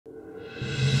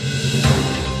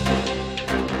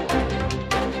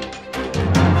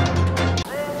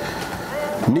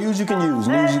News you can use.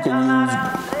 News you can use.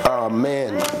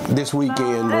 Man, this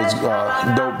weekend was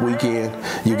a dope weekend.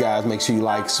 You guys make sure you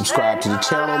like, subscribe to the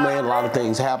channel, man. A lot of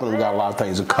things happening. We got a lot of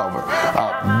things to cover.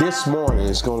 This morning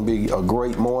is going to be a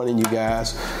great morning, you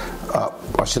guys.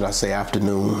 Or should I say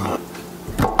afternoon?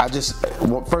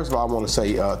 First of all, I want to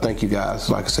say thank you guys,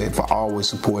 like I said, for always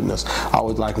supporting us,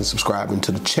 always liking and subscribing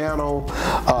to the channel.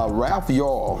 Ralph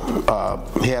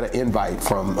Yarl, he had an invite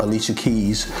from Alicia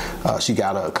Keys. She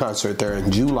got a concert there in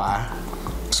July.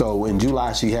 So in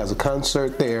July, she has a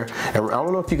concert there. And I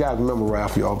don't know if you guys remember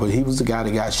Ralph Yarl, but he was the guy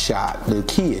that got shot. The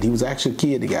kid, he was actually a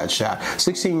kid that got shot.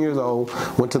 16 years old,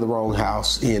 went to the wrong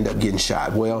house, he ended up getting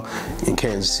shot. Well, in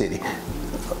Kansas City.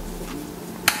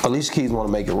 Alicia Keys want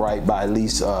to make it right by at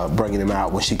least bringing him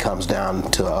out when she comes down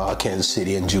to Kansas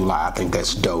City in July. I think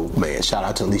that's dope, man. Shout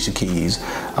out to Alicia Keys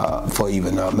for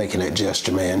even making that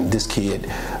gesture, man. This kid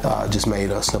just made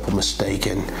a simple mistake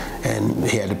and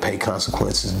he had to pay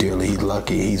consequences dearly. He's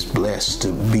lucky. He's blessed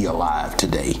to be alive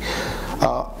today.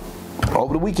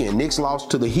 Over the weekend, Knicks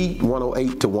lost to the Heat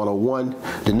 108-101.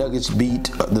 The Nuggets beat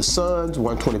the Suns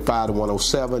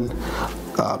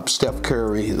 125-107. Steph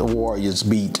Curry, the Warriors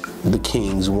beat the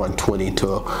Kings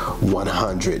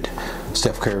 120-100.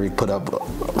 Steph Curry put up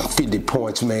 50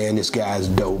 points, man. This guy's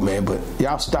dope, man. But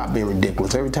y'all stop being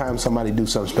ridiculous. Every time somebody do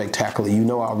something spectacular, you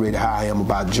know already how I am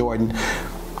about Jordan.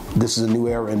 This is a new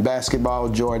era in basketball.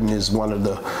 Jordan is one of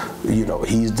the, you know,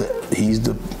 he's the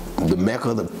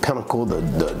mecca, the pinnacle,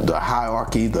 the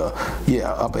hierarchy, the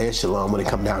upper echelon when it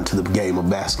comes down to the game of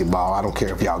basketball. I don't care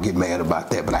if y'all get mad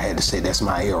about that, but I had to say that's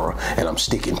my era and I'm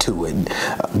sticking to it.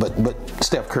 But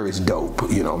Steph Curry's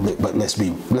dope, you know. But let's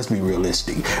be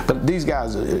realistic. But these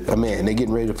guys are, man, they're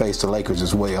getting ready to face the Lakers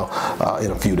as well in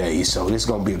a few days. So this is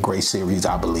gonna be a great series,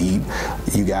 I believe.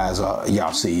 You guys,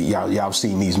 y'all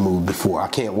seen these moves before. I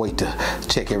can't wait to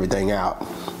check everything out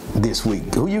this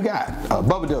week. Who you got?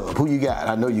 Bubba Dub, who you got?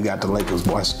 I know you got the Lakers,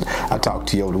 boy. I talked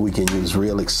to you over the weekend. You was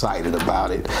real excited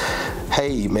about it.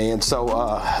 Hey, man, so,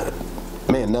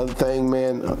 man, another thing,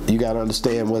 man, you got to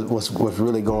understand what's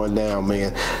really going down,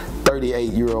 man.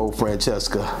 38-year-old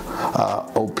Francesca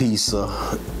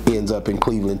Opisa ends up in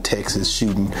Cleveland, Texas,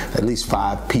 shooting at least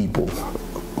 5 people.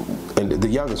 And the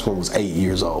youngest one was 8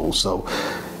 years old. So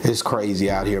it's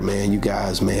crazy out here, man. You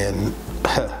guys, man,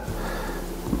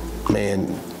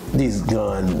 man. These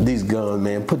guns,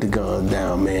 man. Put the gun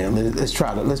down, man. Let's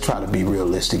try to be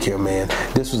realistic here, man.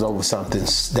 This was over something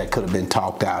that could have been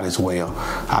talked out as well.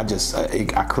 I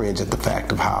cringe at the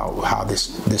fact of how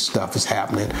this stuff is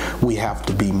happening. We have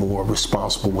to be more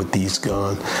responsible with these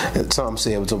guns. And some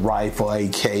say it was a rifle,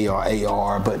 AK or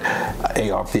AR, but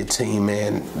AR-15,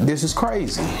 man. This is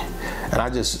crazy. And I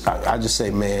just say,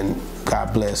 man,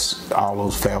 God bless all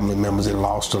those family members that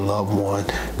lost a loved one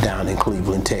down in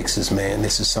Cleveland, Texas, man.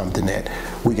 This is something that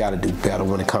we got to do better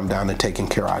when it comes down to taking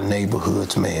care of our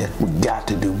neighborhoods, man. We got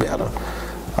to do better.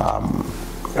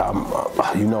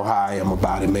 You know how I am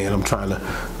about it, man. I'm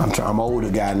an older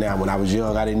guy now. When I was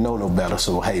young, I didn't know no better.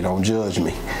 So hey, don't judge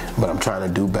me. But I'm trying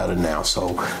to do better now.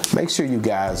 So make sure you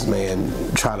guys, man,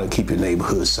 try to keep your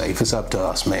neighborhood safe. It's up to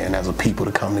us, man, as a people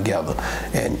to come together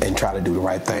and try to do the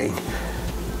right thing.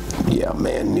 Yeah,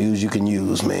 man, news you can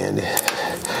use, man.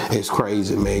 It's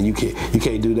crazy, man. You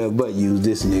can't do that but use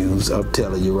this news. I'm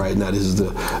telling you right now, this is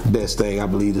the best thing. I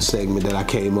believe the segment that I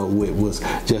came up with was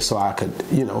just so I could,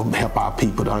 you know, help our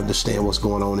people to understand what's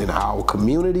going on in our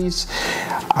communities.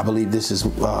 I believe this is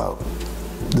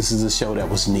a show that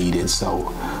was needed.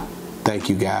 So thank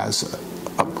you guys.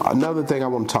 Another thing I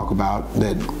want to talk about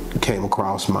that came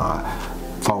across my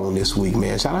phone this week,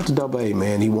 man. Shout out to DUBBA,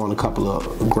 man. He won a couple of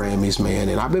Grammys, man,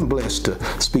 and I've been blessed to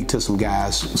speak to some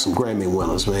guys, some Grammy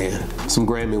winners, man.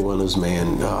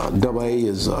 DUBBA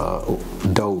is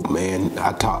dope, man.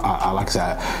 Like I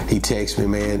said, he texted me,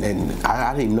 man, and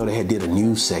I didn't even know they had did a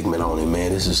news segment on him,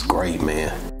 man. This is great,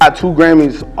 man. I got 2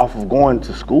 Grammys off of going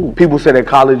to school. People say that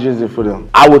college isn't for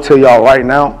them. I will tell y'all right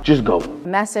now, just go.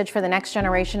 Message for the next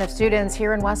generation of students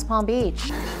here in West Palm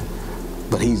Beach.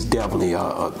 But he's definitely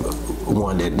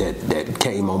one that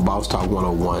came on Boss Talk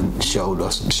 101, showed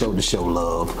the show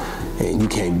love, and you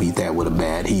can't beat that with a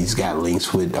bat. He's got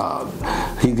links with NBA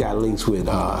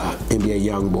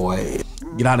YoungBoy.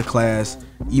 Get out of class,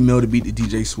 email to beat the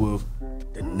DJ Swift.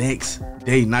 The next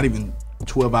day, not even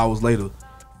 12 hours later,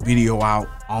 video out,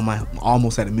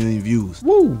 almost at 1 million views.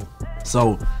 Woo!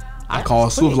 So I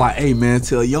called Swift like, hey man,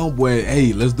 tell YoungBoy,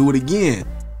 hey, let's do it again.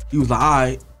 He was like, all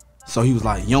right. So he was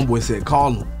like, YoungBoy said,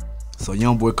 call him. So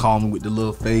YoungBoy called me with the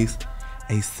little face.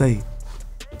 Hey, say.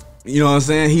 You know what I'm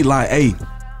saying? He like, hey,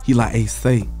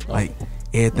 say. Like,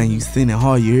 everything you sending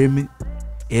hard, you hear me?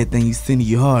 Everything you sending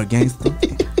you hard, gangster.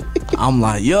 I'm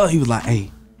like, yeah. He was like,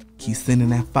 hey, keep sending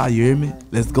that fire, you hear me?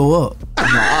 Let's go up.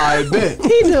 I'm like, all right, bet.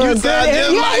 He doing good.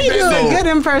 Yeah, he doing good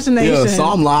impersonation. Yeah, so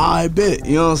I'm like, all right, bet.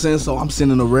 You know what I'm saying? So I'm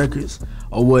sending the records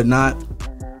or whatnot.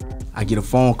 I get a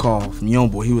phone call from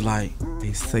Youngboy. He was like,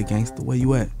 hey, say, gangster, where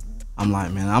you at? I'm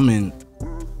like, man, I'm in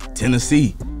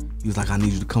Tennessee. He was like, I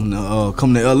need you to come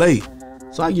to LA.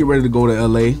 So I get ready to go to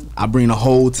LA. I bring the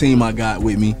whole team I got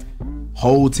with me.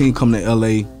 Whole team come to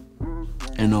LA.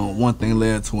 And one thing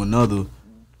led to another.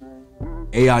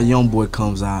 AI Youngboy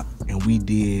comes out, and we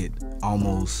did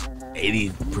almost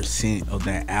 80% of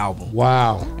that album.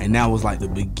 Wow. And that was like the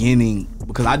beginning,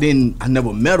 because I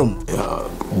never met him.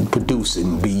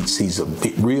 Producing beats, he's a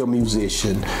real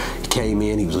musician. He came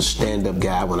in, he was a stand-up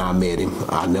guy when I met him.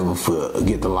 I never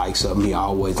forget the likes of him. He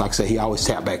always, like I said, he always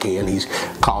tapped back in. He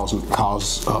calls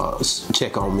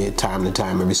check on me time to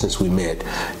time ever since we met.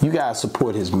 You guys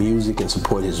support his music and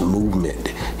support his movement.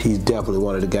 He's definitely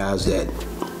one of the guys that,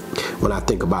 when I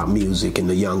think about music and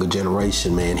the younger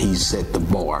generation, man, he's set the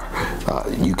bar.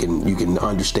 You can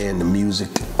understand the music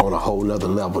on a whole nother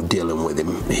level dealing with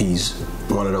him. He's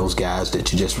one of those guys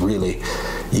that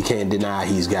you can't deny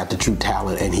he's got the true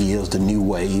talent, and he is the new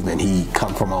wave, and he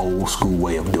come from an old school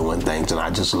way of doing things, and I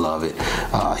just love it.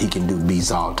 He can do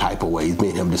beats all type of ways. Me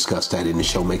and him discussed that in the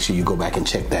show. Make sure you go back and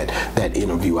check that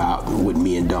interview out with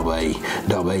me and DUBBA.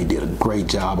 DUBBA did a great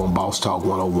job on Boss Talk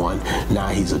 101. Now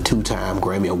he's a 2-time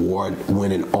Grammy Award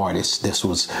winning artist. This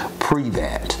was pre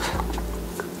that.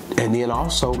 And then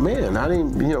also, man,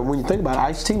 when you think about it,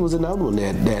 Ice-T was another one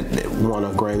that won a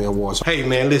Grammy Award. Hey,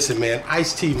 man, listen, man.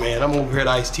 Ice-T, man. I'm over here at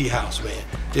Ice-T house, man.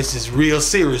 This is real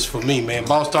serious for me, man.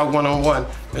 Boss Talk 101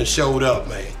 and showed up,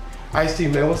 man. Ice-T,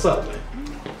 man, what's up, man?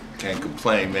 Can't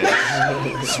complain,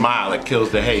 man. Smile, it kills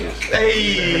the haters.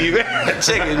 Hey, man,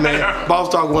 check it, man. Boss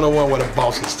Talk 101, where the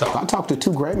bosses talk. I talked to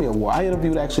 2 Grammy Awards. I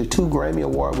interviewed actually 2 Grammy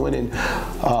Award winning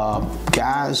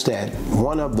guys, that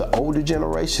one of the older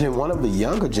generation and one of the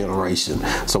younger generation.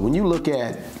 So when you look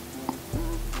at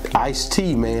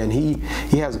Ice-T, man, he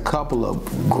has a couple of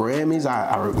Grammys.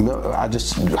 I remember I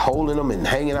just holding them and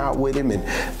hanging out with him, and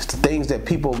things that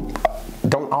people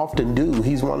don't often do.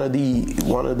 He's one of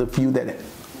the few that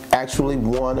actually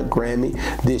won a Grammy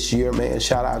this year, man.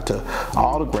 Shout out to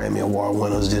all the Grammy Award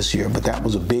winners this year, but that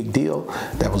was a big deal.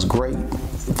 That was great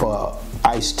for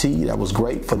Ice-T. That was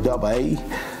great for DUBBA.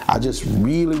 I just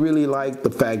really like the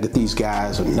fact that these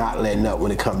guys are not letting up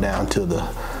when it come down to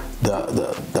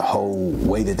the whole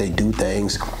way that they do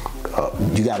things.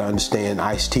 You got to understand,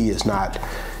 Ice-T is not.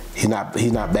 He's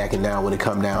not backing down when it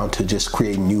come down to just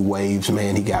creating new waves,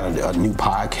 man. He got a new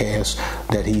podcast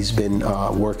that he's been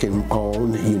working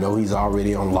on. You know, he's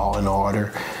already on Law and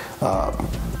Order.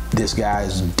 This guy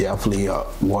is definitely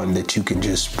one that you can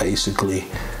just basically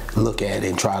look at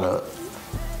and try to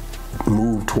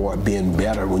move toward being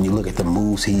better. When you look at the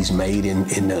moves he's made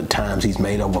in the times he's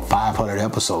made over 500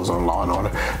 episodes on Law and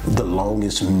Order, the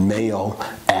longest male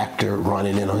actor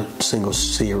running in a single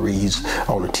series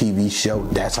on a TV show,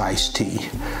 that's Ice-T.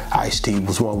 Ice-T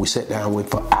was one we sat down with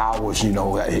for hours, you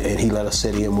know, and he let us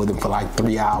sit in with him for like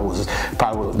 3 hours.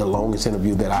 Probably the longest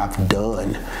interview that I've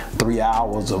done. 3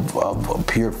 hours of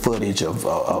pure footage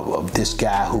of this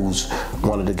guy who's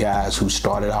one of the guys who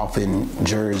started off in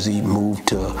Jersey, moved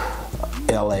to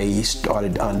LA,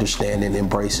 started understanding,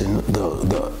 embracing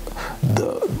the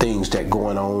things that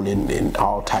going on in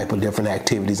all type of different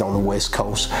activities on the West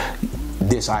Coast.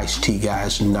 This Ice-T guy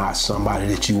is not somebody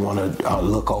that you want to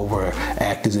look over,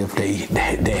 act as if they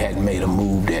hadn't made a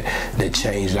move that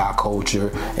changed our culture.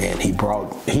 And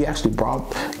he actually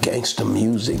brought gangster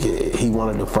music. He one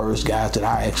of the first guys that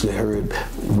I actually heard.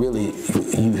 Really,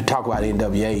 you talk about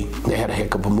NWA, they had a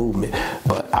heck of a movement,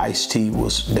 but Ice-T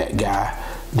was that guy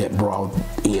that brought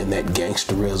in that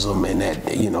gangsterism and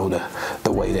that, you know,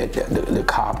 the way that the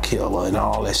cop killer and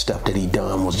all that stuff that he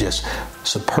done was just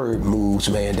superb moves,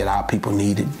 man, that our people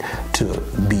needed to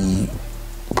be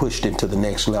pushed into the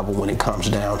next level when it comes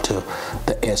down to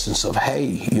the essence of, hey,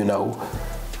 you know,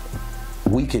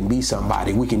 we can be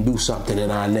somebody, we can do something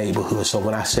in our neighborhood. So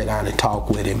when I sat down and talked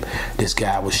with him, this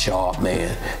guy was sharp,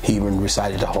 man. He even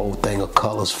recited the whole thing of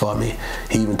Colors for me.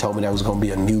 He even told me that was going to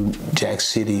be a new Jack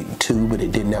City 2, but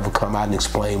it didn't ever come out and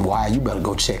explain why. You better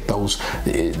go check those.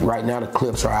 Right now the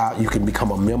clips are out. You can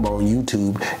become a member on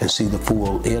YouTube and see the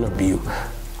full interview.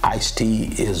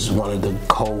 Ice-T is one of the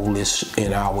coldest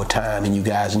in our time, and you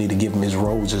guys need to give him his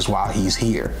roses while he's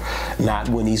here. Not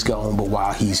when he's gone, but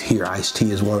while he's here.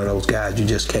 Ice-T is one of those guys you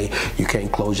just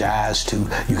can't close your eyes to.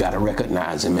 You got to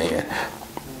recognize him, man.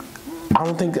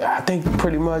 I think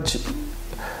pretty much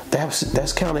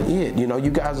that's kind of it. You know,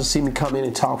 you guys will see me come in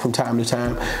and talk from time to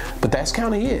time, but that's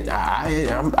kind of it.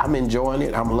 I'm enjoying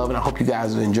it. I'm loving it. I hope you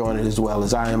guys are enjoying it as well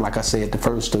as I am. Like I said at the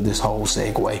first of this whole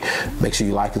segue, make sure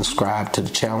you like and subscribe to the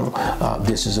channel.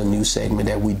 This is a new segment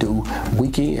that we do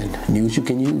weekend. News you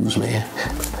can use, man.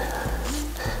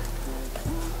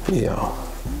 Yeah.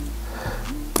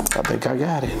 I think I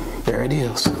got it. There it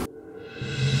is.